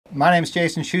My name is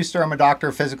Jason Schuster. I'm a doctor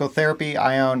of physical therapy.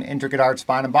 I own Intricate Art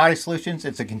Spine and Body Solutions.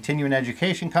 It's a continuing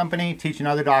education company teaching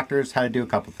other doctors how to do a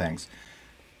couple things.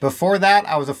 Before that,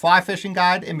 I was a fly fishing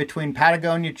guide in between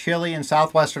Patagonia, Chile, and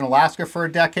southwestern Alaska for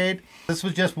a decade. This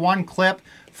was just one clip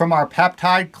from our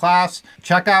peptide class.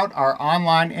 Check out our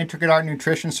online Intricate Art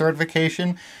Nutrition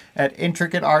certification at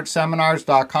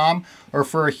intricateartseminars.com, or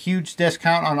for a huge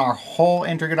discount on our whole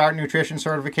Intricate Art Nutrition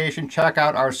certification, check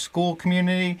out our school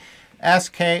community,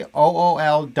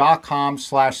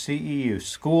 skool.com/CEU,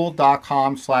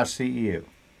 school.com/CEU.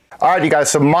 All right, you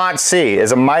guys, so MOTS-c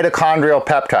is a mitochondrial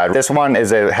peptide. This one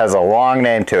has a long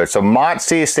name to it. So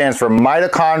MOTS-c stands for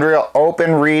mitochondrial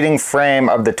open reading frame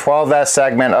of the 12S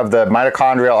segment of the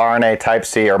mitochondrial RNA type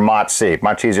C, or MOTS-c.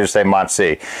 Much easier to say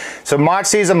MOTS-c. So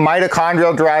MOTS-c is a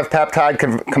mitochondrial-derived peptide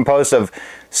composed of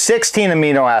 16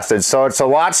 amino acids, so it's a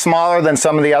lot smaller than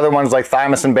some of the other ones like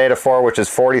thymosin beta-4, which is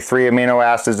 43 amino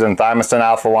acids, and thymosin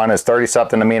alpha-1 is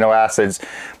 30-something amino acids.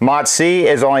 MOTS-c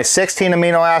is only 16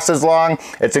 amino acids long.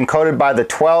 It's encoded by the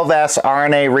 12S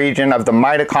RNA region of the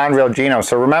mitochondrial genome.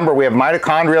 So remember, we have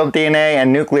mitochondrial DNA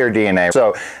and nuclear DNA.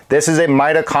 So this is a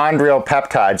mitochondrial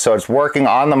peptide, so it's working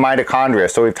on the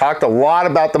mitochondria. So we've talked a lot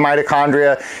about the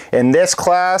mitochondria in this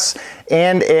class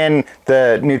and in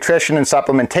the nutrition and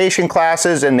supplementation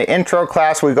classes. In the intro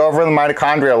class, we go over the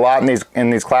mitochondria a lot in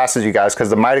these classes, you guys,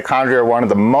 because the mitochondria are one of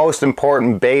the most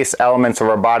important base elements of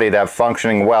our body to have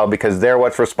functioning well, because they're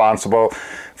what's responsible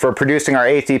for producing our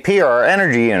ATP, or our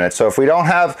energy unit. So if we don't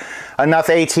have enough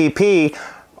ATP,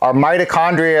 our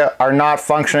mitochondria are not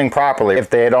functioning properly.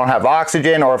 If they don't have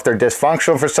oxygen, or if they're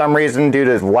dysfunctional for some reason due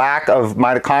to lack of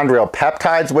mitochondrial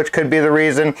peptides, which could be the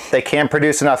reason, they can't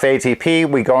produce enough ATP,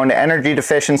 we go into energy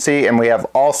deficiency, and we have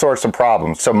all sorts of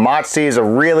problems. So MOTS-c is a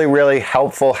really, really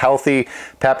helpful, healthy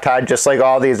peptide, just like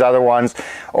all these other ones.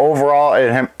 Overall,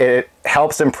 it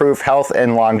helps improve health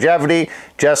and longevity,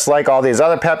 just like all these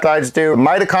other peptides do.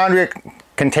 Mitochondria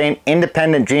contain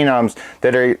independent genomes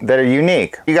that are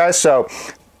unique. You guys, so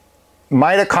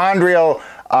mitochondrial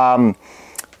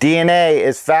DNA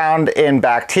is found in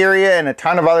bacteria and a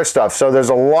ton of other stuff. So there's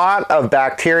a lot of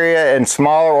bacteria and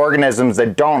smaller organisms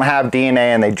that don't have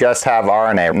DNA and they just have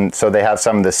RNA. And so they have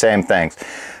some of the same things.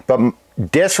 But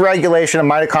dysregulation of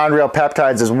mitochondrial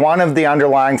peptides is one of the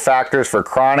underlying factors for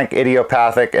chronic,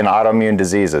 idiopathic, and autoimmune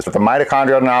diseases. If the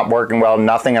mitochondria are not working well,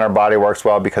 nothing in our body works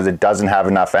well because it doesn't have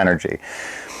enough energy.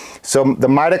 So the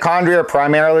mitochondria are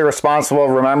primarily responsible,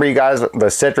 remember you guys,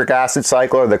 the citric acid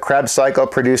cycle or the Krebs cycle,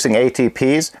 producing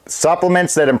ATPs.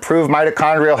 Supplements that improve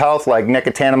mitochondrial health like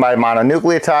nicotinamide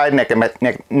mononucleotide,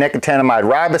 nicotinamide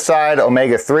riboside,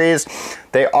 omega-3s,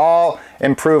 they all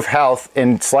improve health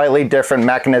in slightly different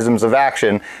mechanisms of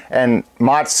action, and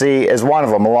MOTS-c is one of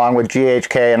them, along with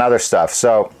GHK and other stuff.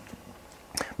 So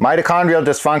mitochondrial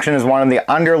dysfunction is one of the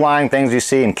underlying things you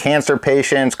see in cancer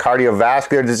patients,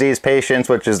 cardiovascular disease patients,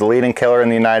 which is the leading killer in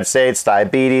the United States,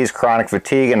 diabetes, chronic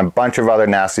fatigue, and a bunch of other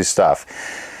nasty stuff.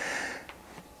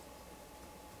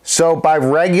 So by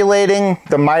regulating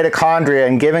the mitochondria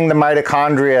and giving the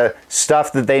mitochondria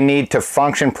stuff that they need to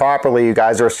function properly, you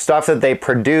guys, or stuff that they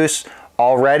produce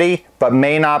already but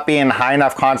may not be in high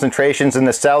enough concentrations in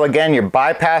the cell, again, you're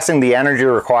bypassing the energy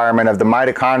requirement of the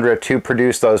mitochondria to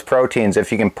produce those proteins.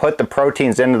 If you can put the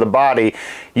proteins into the body,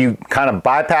 you kind of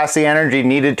bypass the energy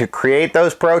needed to create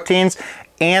those proteins,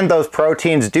 and those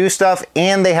proteins do stuff,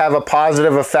 and they have a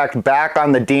positive effect back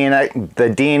on the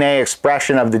DNA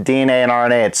expression of the DNA and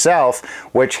RNA itself,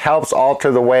 which helps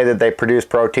alter the way that they produce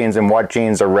proteins and what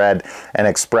genes are read and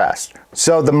expressed.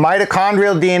 So the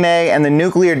mitochondrial DNA and the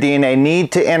nuclear DNA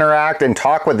need to interact and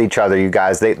talk with each other, you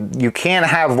guys. You can't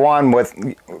have one with,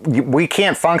 we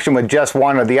can't function with just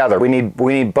one or the other. We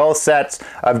need both sets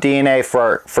of DNA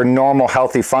for normal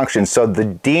healthy function. So the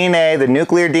DNA, the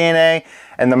nuclear DNA,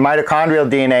 and the mitochondrial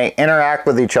DNA interact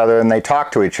with each other and they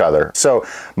talk to each other. So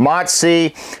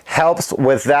MOTS-c helps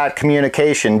with that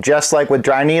communication, just like with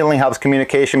dry needling helps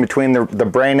communication between the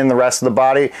brain and the rest of the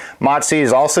body. MOTS-c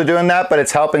is also doing that, but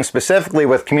it's helping specifically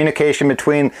with communication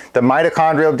between the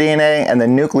mitochondrial DNA and the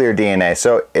nuclear DNA.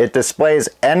 So it displays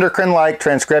endocrine-like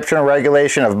transcriptional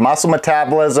regulation of muscle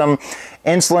metabolism,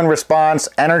 insulin response,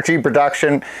 energy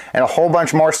production, and a whole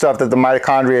bunch more stuff that the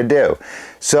mitochondria do.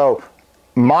 So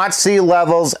MOTS-c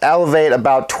levels elevate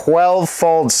about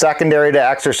 12-fold secondary to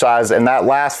exercise, and that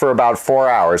lasts for about 4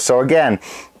 hours. So again,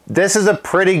 this is a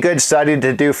pretty good study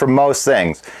to do for most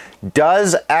things.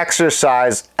 Does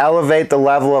exercise elevate the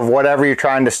level of whatever you're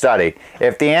trying to study?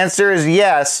 If the answer is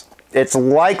yes, it's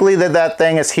likely that that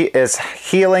thing is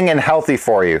healing and healthy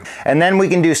for you. And then we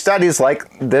can do studies like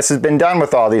this has been done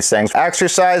with all these things.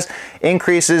 Exercise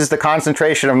increases the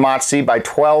concentration of MOTS-c by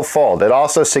 12-fold. It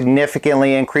also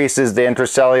significantly increases the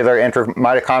intracellular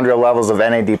intermitochondrial levels of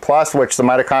NAD+, which the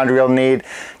mitochondria need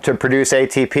to produce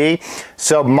ATP.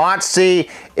 So MOTS-c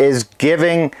is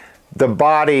giving the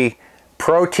body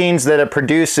proteins that it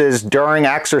produces during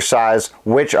exercise,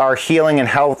 which are healing and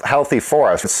healthy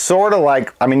for us. It's sort of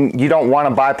like, I mean, you don't want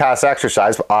to bypass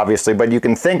exercise, obviously, but you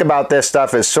can think about this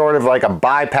stuff as sort of like a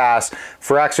bypass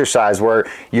for exercise, where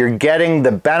you're getting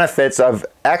the benefits of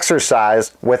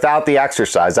exercise without the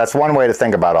exercise. That's one way to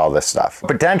think about all this stuff.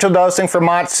 Potential dosing for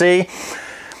MOTS-c.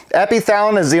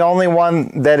 Epithalin is the only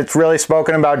one that it's really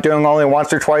spoken about doing only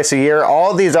once or twice a year.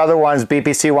 All these other ones,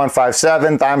 BPC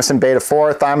 157, thymosin beta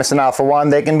 4, thymosin alpha 1,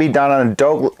 they can be done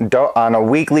on a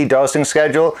weekly dosing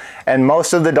schedule. And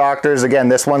most of the doctors, again,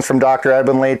 this one's from Dr.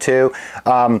 Edwin Lee too,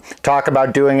 talk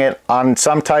about doing it on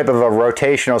some type of a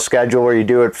rotational schedule where you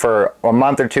do it for a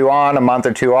month or two on, a month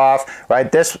or two off, right?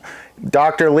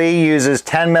 Dr. Lee uses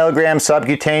 10 milligrams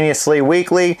subcutaneously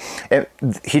weekly.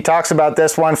 He talks about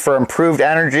this one for improved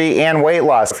energy and weight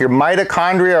loss. If your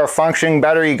mitochondria are functioning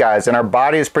better, you guys, and our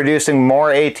body is producing more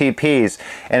ATPs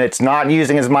and it's not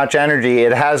using as much energy,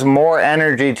 it has more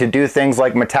energy to do things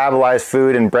like metabolize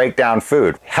food and break down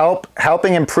food.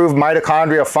 Helping improve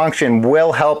mitochondrial function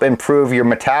will help improve your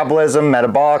metabolism,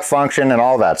 metabolic function, and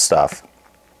all that stuff.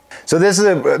 So this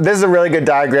is a really good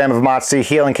diagram of MOTS-c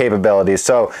healing capabilities.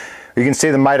 So you can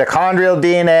see the mitochondrial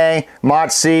DNA.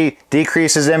 MOTS-c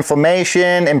decreases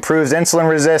inflammation, improves insulin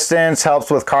resistance,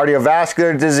 helps with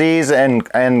cardiovascular disease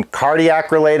and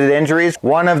cardiac-related injuries.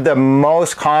 One of the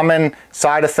most common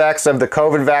side effects of the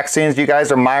COVID vaccines, you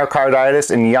guys, are myocarditis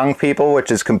in young people,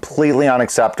 which is completely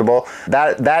unacceptable.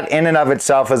 That in and of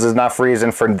itself is enough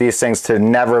reason for these things to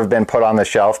never have been put on the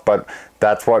shelf, but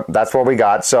that's what we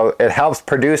got. So it helps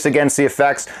produce against the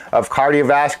effects of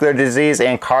cardiovascular disease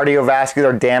and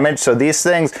cardiovascular damage. So these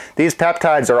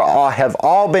peptides have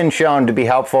all been shown to be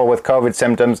helpful with COVID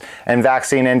symptoms and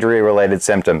vaccine injury related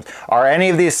symptoms. Are any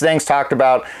of these things talked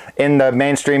about in the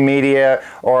mainstream media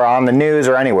or on the news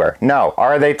or anywhere? No.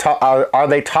 Are they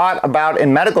taught about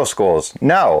in medical schools?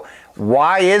 No.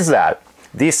 Why is that?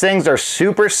 These things are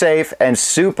super safe and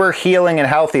super healing and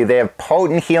healthy. They have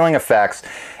potent healing effects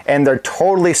and they're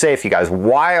totally safe, you guys.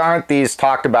 Why aren't these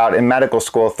talked about in medical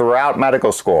school, throughout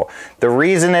medical school? The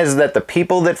reason is that the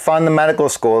people that fund the medical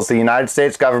schools, the United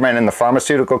States government and the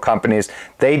pharmaceutical companies,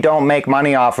 they don't make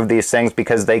money off of these things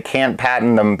because they can't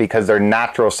patent them because they're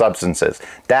natural substances.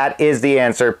 That is the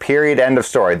answer, period, end of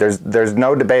story. There's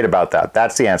no debate about that.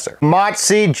 That's the answer.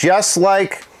 MOTS-c, just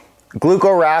like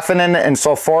glucoraphanin and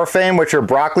sulforaphane, which are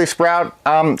broccoli sprout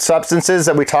substances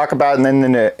that we talk about in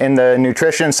the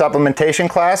nutrition and supplementation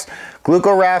class.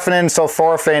 Glucoraphanin and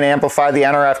sulforaphane amplify the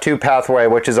NRF2 pathway,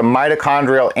 which is a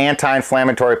mitochondrial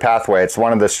anti-inflammatory pathway. It's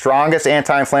one of the strongest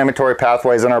anti-inflammatory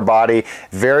pathways in our body.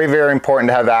 Very, very important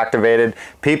to have activated.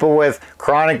 People with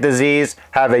chronic disease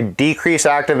have a decreased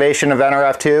activation of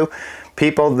NRF2.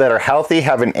 People that are healthy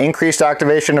have an increased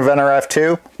activation of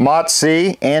NRF2.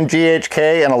 MOTS-c and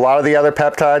GHK and a lot of the other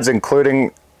peptides,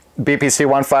 including BPC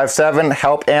 157,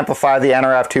 help amplify the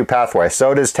NRF2 pathway.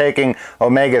 So does taking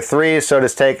omega-3, so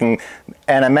does taking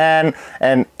NMN,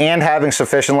 and having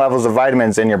sufficient levels of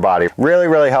vitamins in your body. Really,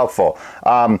 really helpful.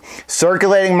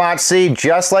 Circulating MOTS-c,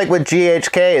 just like with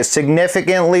GHK, is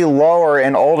significantly lower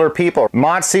in older people.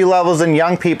 MOTS-c levels in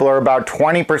young people are about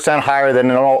 20% higher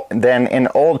than in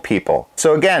old people.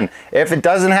 So again, if it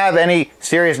doesn't have any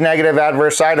serious negative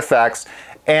adverse side effects,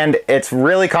 and it's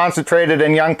really concentrated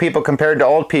in young people compared to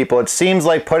old people, it seems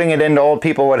like putting it into old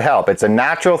people would help. It's a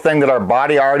natural thing that our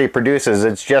body already produces.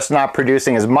 It's just not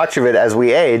producing as much of it as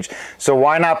we age. So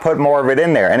why not put more of it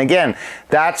in there? And again,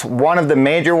 that's one of the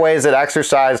major ways that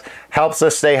exercise helps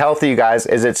us stay healthy, you guys,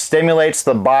 is it stimulates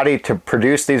the body to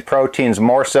produce these proteins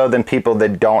more so than people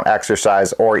that don't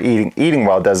exercise, or eating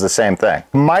well does the same thing.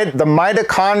 The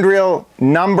mitochondrial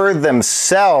number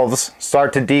themselves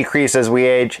start to decrease as we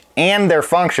age, and their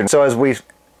function. So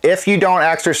if you don't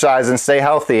exercise and stay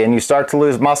healthy and you start to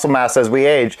lose muscle mass as we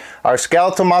age, our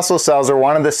skeletal muscle cells are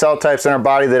one of the cell types in our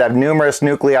body that have numerous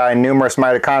nuclei and numerous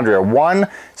mitochondria. One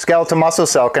skeletal muscle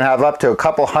cell can have up to a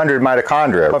couple hundred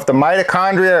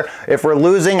mitochondria. If we're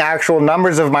losing actual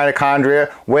numbers of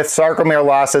mitochondria with sarcomere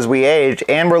loss as we age,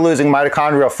 and we're losing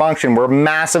mitochondrial function, we're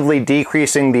massively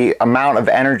decreasing the amount of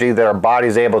energy that our body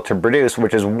is able to produce,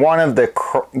 which is one of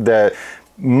the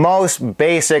most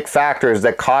basic factors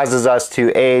that causes us to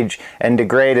age and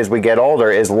degrade as we get older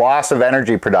is loss of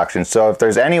energy production. So if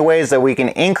there's any ways that we can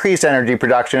increase energy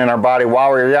production in our body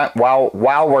while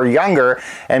we're younger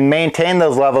and maintain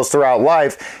those levels throughout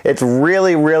life, it's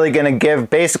really going to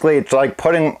give, basically it's like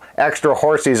putting extra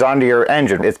horses onto your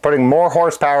engine. It's putting more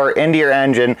horsepower into your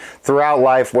engine throughout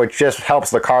life, which just helps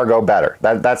the car go better.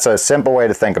 That's a simple way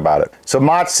to think about it. So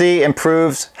MOTS-c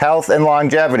improves health and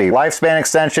longevity, lifespan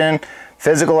extension,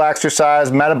 physical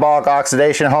exercise, metabolic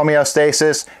oxidation,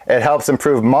 homeostasis. It helps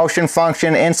improve motion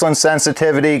function, insulin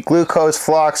sensitivity, glucose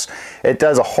flux. It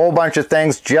does a whole bunch of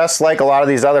things just like a lot of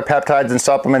these other peptides and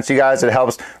supplements, you guys. It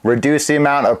helps reduce the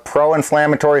amount of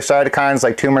pro-inflammatory cytokines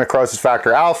like tumor necrosis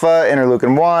factor alpha,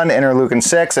 interleukin 1, interleukin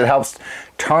 6. It helps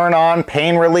turn on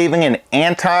pain-relieving and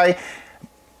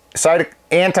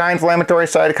anti-inflammatory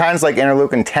cytokines like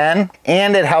interleukin 10,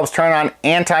 and it helps turn on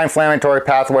anti-inflammatory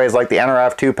pathways like the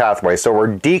NRF2 pathway. So we're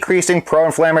decreasing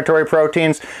pro-inflammatory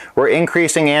proteins, we're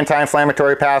increasing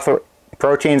anti-inflammatory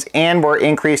proteins, and we're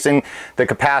increasing the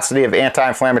capacity of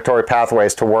anti-inflammatory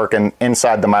pathways to work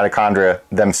inside the mitochondria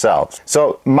themselves.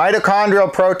 So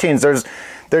mitochondrial proteins, there's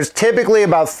typically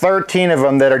about 13 of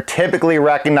them that are typically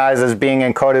recognized as being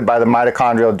encoded by the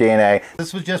mitochondrial DNA.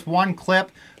 This was just one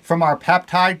clip from our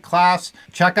peptide class.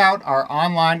 Check out our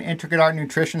online Intricate Art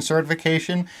Nutrition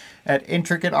certification at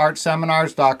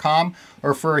intricateartseminars.com,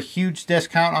 or for a huge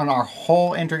discount on our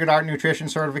whole Intricate Art Nutrition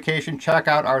certification, check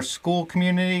out our school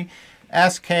community,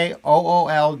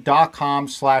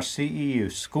 skool.com/CEU,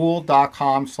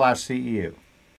 school.com/CEU.